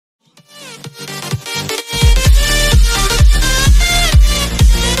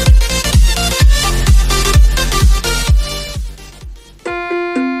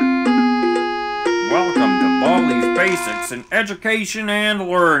education and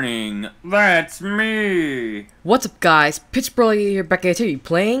learning. That's me. What's up, guys? Pittsburgh here, back at you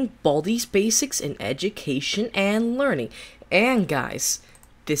playing Baldi's Basics in Education and Learning. And guys,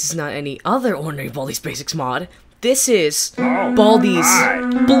 this is not any other ordinary Baldi's Basics mod. This is Baldi's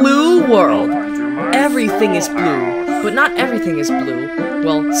Blue World. Everything is blue, but not everything is blue.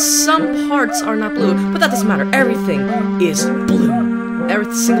 Well, some parts are not blue, but that doesn't matter. Everything is blue.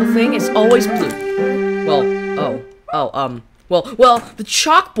 Every single thing is always blue. Well, the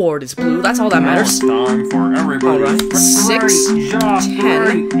chalkboard is blue. That's all that matters. Alright, 6,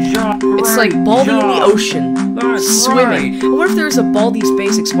 10. It's like Baldi in the ocean, swimming. I wonder if there's a Baldi's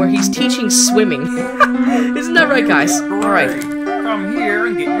Basics where he's teaching swimming. Isn't that right, guys? Alright. Come here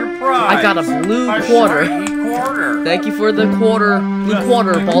and get your prize. I got a blue quarter. Thank you for the blue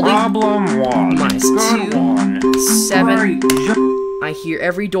quarter, Baldi. Problem 1. Minus 2, 7. I hear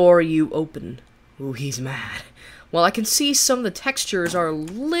every door you open. Ooh, he's mad. Well, I can see some of the textures are a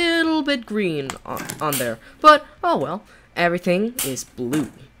little bit green on there. But, oh well. Everything is blue.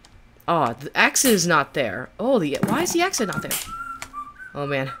 Oh, the X is not there. Oh, why is the exit not there? Oh,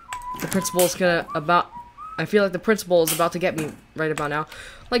 man. The principal's I feel like the principal is about to get me right about now.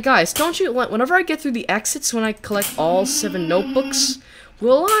 Like, guys, don't you... Whenever I get through the exits, when I collect all 7 notebooks,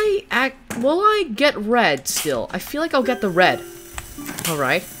 will I get red still? I feel like I'll get the red.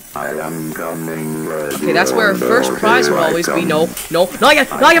 Alright. I am coming. Okay, that's where first prize would always be. No, I get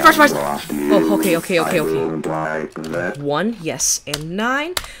first prize. Oh, okay. 1, yes, and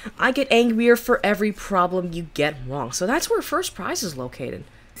 9. I get angrier for every problem you get wrong. So that's where first prize is located.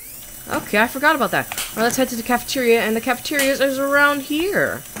 Okay, I forgot about that. Alright, let's head to the cafeteria, and the cafeteria is around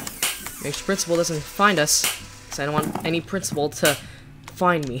here. Make sure principal doesn't find us, because I don't want any principal to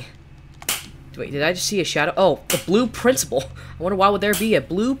find me. Wait, did I just see a shadow? Oh, the blue principal. I wonder why would there be a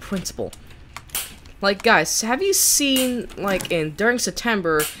blue principal? Like, guys, have you seen, like, during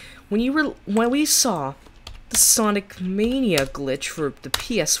September, when we saw the Sonic Mania glitch for the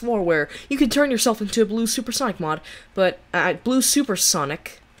PS4, where you could turn yourself into a blue supersonic mod, but blue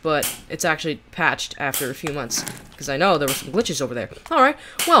supersonic, but it's actually patched after a few months, because I know there were some glitches over there. All right,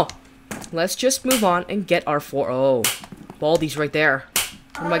 well, let's just move on and get our 4. Oh, Baldi's right there.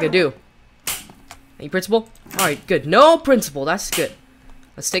 What am I gonna do? Any principal? Alright, good. No principal. That's good.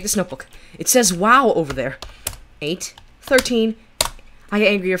 Let's take this notebook. It says wow over there. 8, 13. I get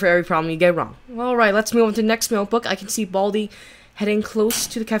angrier for every problem you get wrong. Alright, let's move on to the next notebook. I can see Baldi heading close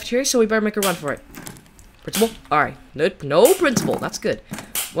to the cafeteria, so we better make a run for it. Principal? Alright. No principal. That's good.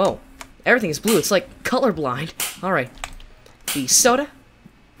 Whoa. Everything is blue. It's like colorblind. Alright. The soda?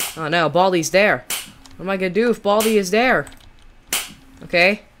 Oh no, Baldi's there. What am I gonna do if Baldi is there?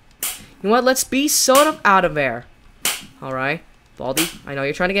 Okay. You know what? Let's be soda out of there. Alright. Baldi, I know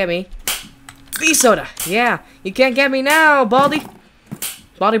you're trying to get me. Be soda! Yeah! You can't get me now, Baldi!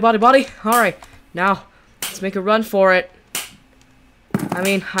 Baldi! Alright. Now, let's make a run for it. I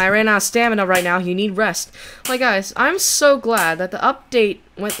mean, I ran out of stamina right now. You need rest. Like, guys, I'm so glad that the update...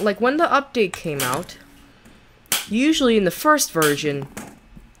 when the update came out, usually in the first version,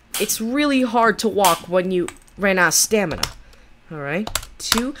 it's really hard to walk when you ran out of stamina. Alright.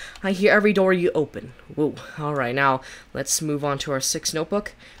 2, I hear every door you open. Whoa. Alright, now let's move on to our 6th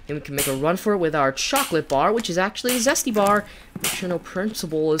notebook. And we can make a run for it with our chocolate bar, which is actually a zesty bar. Make sure no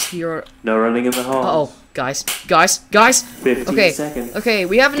principal is here. No running in the hall. Uh-oh. Guys. 15 seconds. Okay,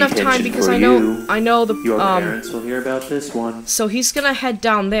 we have enough time because I know the Your parents will hear about this one. So he's gonna head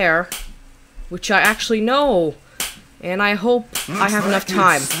down there, which I actually know. And I hope I have enough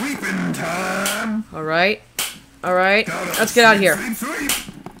time. Alright. Alright, let's get out of here.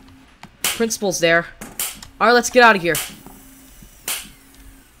 Principal's there. Alright, let's get out of here.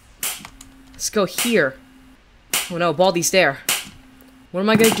 Let's go here. Oh no, Baldi's there. What am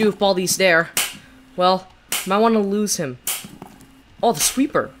I gonna do if Baldi's there? Well, I might want to lose him. Oh, the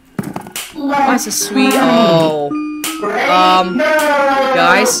sweeper. Why is the sweep? Oh.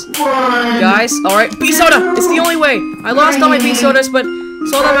 Guys, alright, bee soda! It's the only way! I lost all my bee sodas, but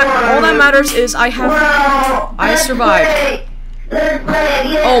so all that matters is I survived.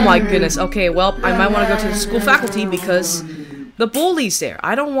 Oh my goodness. Okay, well, I might want to go to the school faculty because the bully's there.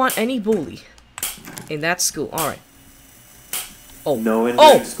 I don't want any bully in that school. Alright. Oh. No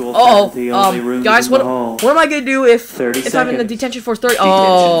entering school faculty, only rooms guys, in the hall. What am I gonna do if I'm in the detention for 30?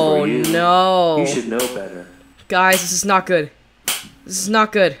 Oh no. You should know better. Guys, this is not good. This is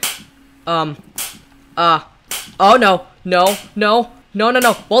not good. Oh no. No.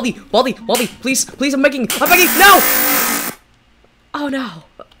 Baldi, please, I'm begging, no! Oh no.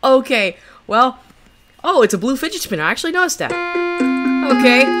 Okay, well, oh, it's a blue fidget spinner. I actually noticed that.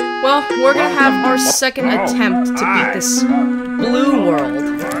 Okay, Well, we're gonna have our second attempt to beat this blue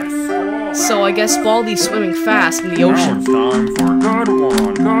world. So I guess Baldi's swimming fast in the ocean. Time for good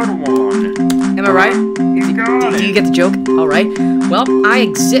one. Am I right? Do you get the joke? Alright. Well, I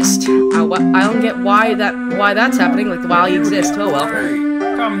exist. I don't get why that's happening, like while you exist. Oh well.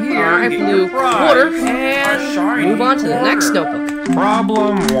 Come here. Alright, blue quarter, and move on to the next notebook.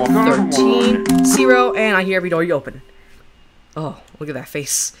 Problem 13, 0, and I hear every door you open. Oh, look at that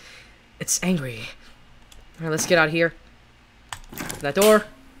face. It's angry. Alright, let's get out of here. That door.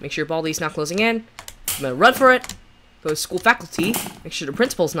 Make sure Baldi's not closing in. I'm gonna run for it. Go to school faculty. Make sure the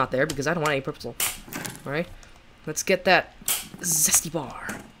principal's not there because I don't want any principal. Alright. Let's get that zesty bar.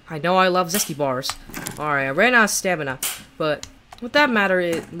 I know I love zesty bars. Alright, I ran out of stamina. But what that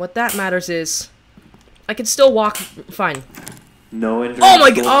matters is I can still walk fine. No. Oh my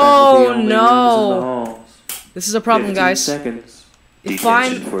god! Oh no! This is a problem, guys. Seconds. If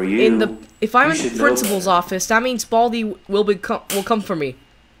I'm in the principal's office, that means Baldi will come for me.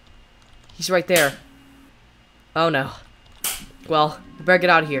 He's right there. Oh no. Well, I better get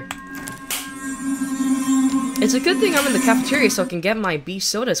out of here. It's a good thing I'm in the cafeteria so I can get my beef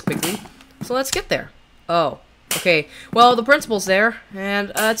sodas quickly. So let's get there. Oh, okay. Well, the principal's there,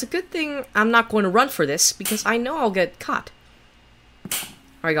 and it's a good thing I'm not going to run for this because I know I'll get caught.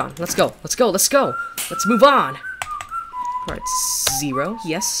 Alright, gone. Let's go. Let's go. Let's go. Let's move on. Alright, 0.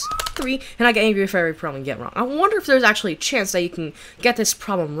 Yes. 3. And I get angry if every problem you get wrong. I wonder if there's actually a chance that you can get this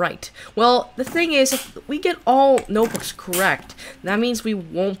problem right. Well, the thing is, if we get all notebooks correct, that means we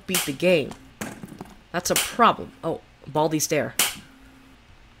won't beat the game. That's a problem. Oh, Baldi's there.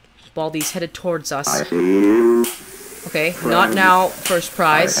 Baldi's headed towards us. I see you. Okay, not now, first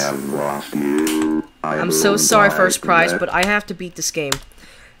prize. I have lost you. I'm so sorry, first prize, but I have to beat this game.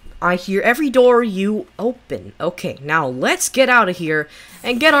 I hear every door you open. Okay, now let's get out of here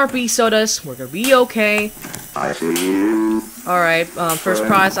and get our bee sodas. We're gonna be okay. I see you. Alright, first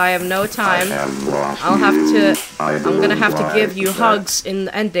prize, I have no time. I have lost I'm gonna have to give you hugs in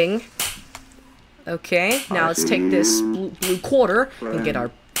the ending. Okay, now let's take this blue quarter and get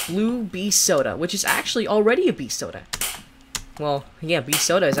our blue bee soda, which is actually already a bee soda. Well, yeah, bee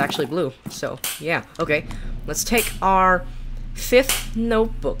soda is actually blue, so yeah. Okay, let's take our 5th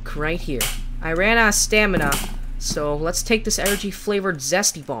notebook right here. I ran out of stamina, so let's take this energy flavored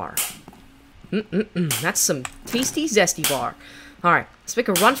zesty bar. That's some tasty zesty bar. Alright, let's make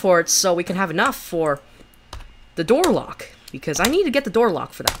a run for it so we can have enough for the door lock, because I need to get the door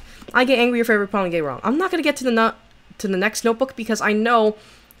lock for that. I get angry if every problem I get wrong. I'm not gonna get to the next notebook because I know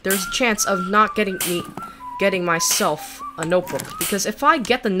there's a chance of not getting myself a notebook, because if I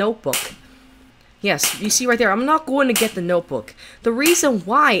get the notebook, yes, you see right there, I'm not going to get the notebook. The reason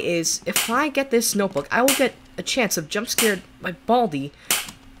why is, if I get this notebook, I will get a chance of jump scared by Baldi.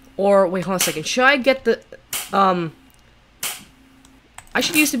 Or, wait, hold on a second. Should I get the, I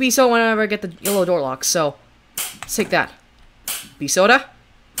should use the bee soda whenever I get the yellow door lock, so let's take that. Bee soda?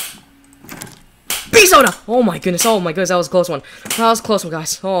 Bee soda! Oh my goodness, that was a close one. That was a close one,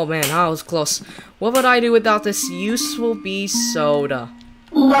 guys. Oh man, that was close. What would I do without this useful bee soda?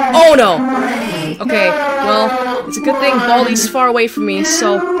 Oh no! Okay, well, it's a good thing Baldi's far away from me,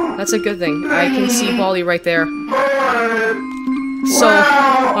 so that's a good thing. I can see Baldi right there. So,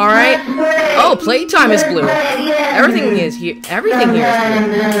 alright. Oh, playtime is blue. Everything here is blue.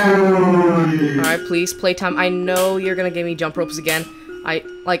 Alright, please, playtime. I know you're gonna give me jump ropes again. I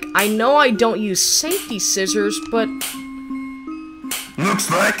know I don't use safety scissors, but... Looks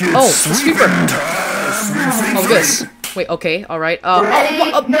like it's sweeper. Oh, this. Wait, okay, alright, okay,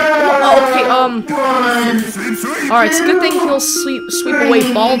 alright, it's a good thing he'll sweep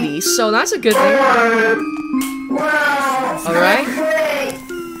away Baldi, so that's a good thing. Alright.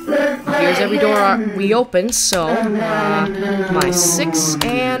 Here's every door we open, so, my 6,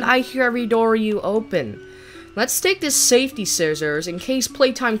 and I hear every door you open. Let's take this safety scissors in case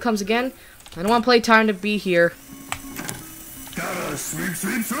playtime comes again. I don't want playtime to be here. I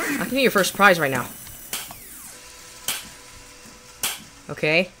can hear your first prize right now.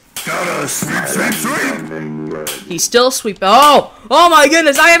 Okay. He's still sweeping. Oh! Oh my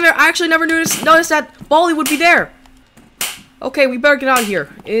goodness! I actually never noticed that Baldi would be there. Okay, we better get out of here.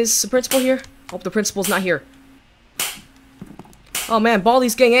 Is the principal here? Hope the principal's not here. Oh man,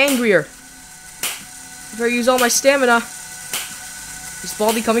 Baldi's getting angrier. I better use all my stamina. Is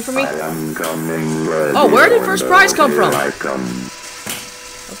Baldi coming for me? Oh, where did first prize come from?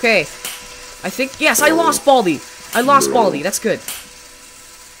 Okay. I think, yes, I lost Baldi. That's good.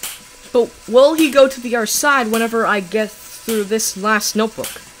 But will he go to the other side whenever I get through this last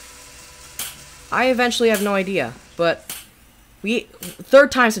notebook? I eventually have no idea, but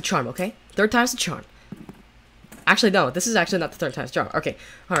Third time's the charm, okay? Third time's the charm. Actually, no, this is actually not the third time's charm. Okay,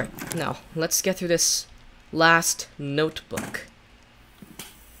 alright, now, let's get through this last notebook.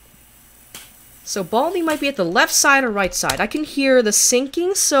 So Baldi might be at the left side or right side. I can hear the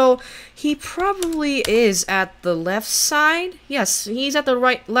sinking, so he probably is at the left side. Yes, he's at the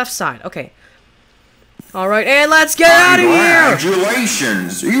left side. Okay. Alright, and let's get out of here!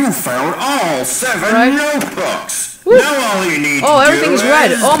 Congratulations! You found all 7 Right. notebooks! Woo. Now all you need Oh, to everything's do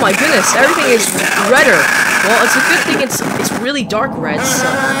red. is... Oh my goodness, everything is redder. Well, it's a good thing it's really dark red, so...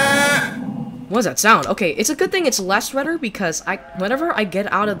 What does that sound? Okay, it's a good thing it's less redder because whenever I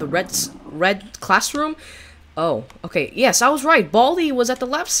get out of the red classroom... Oh, okay, yes, I was right. Baldi was at the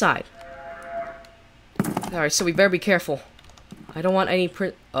left side. Alright, so we better be careful. I don't want any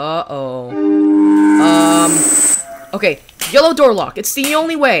Uh-oh. Okay, yellow door lock. It's the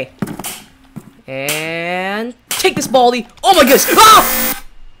only way. And... Take this, Baldi! Oh my goodness! Ah!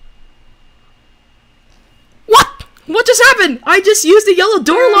 What? What just happened? I just used the yellow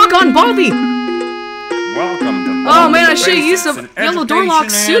door lock on Baldi! Welcome to Oh man, I Baldi's should've used the Basics in yellow door lock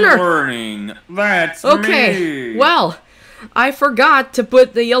Education and sooner. Learning. That's Okay, me. well, I forgot to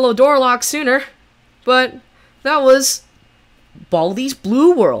put the yellow door lock sooner, but that was Baldi's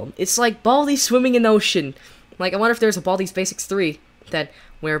Blue World. It's like Baldi swimming in the ocean. Like, I wonder if there's a Baldi's Basics 3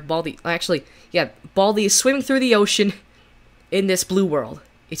 where Baldi, actually, yeah, Baldi is swimming through the ocean in this blue world.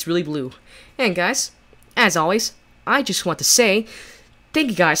 It's really blue. And guys, as always, I just want to say thank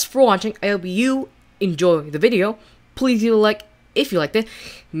you guys for watching. I hope you enjoy the video. Please leave a like if you liked it.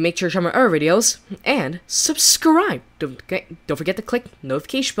 Make sure to check my other videos and subscribe. Don't forget to click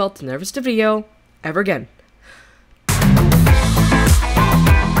notification bell to never miss a video ever again.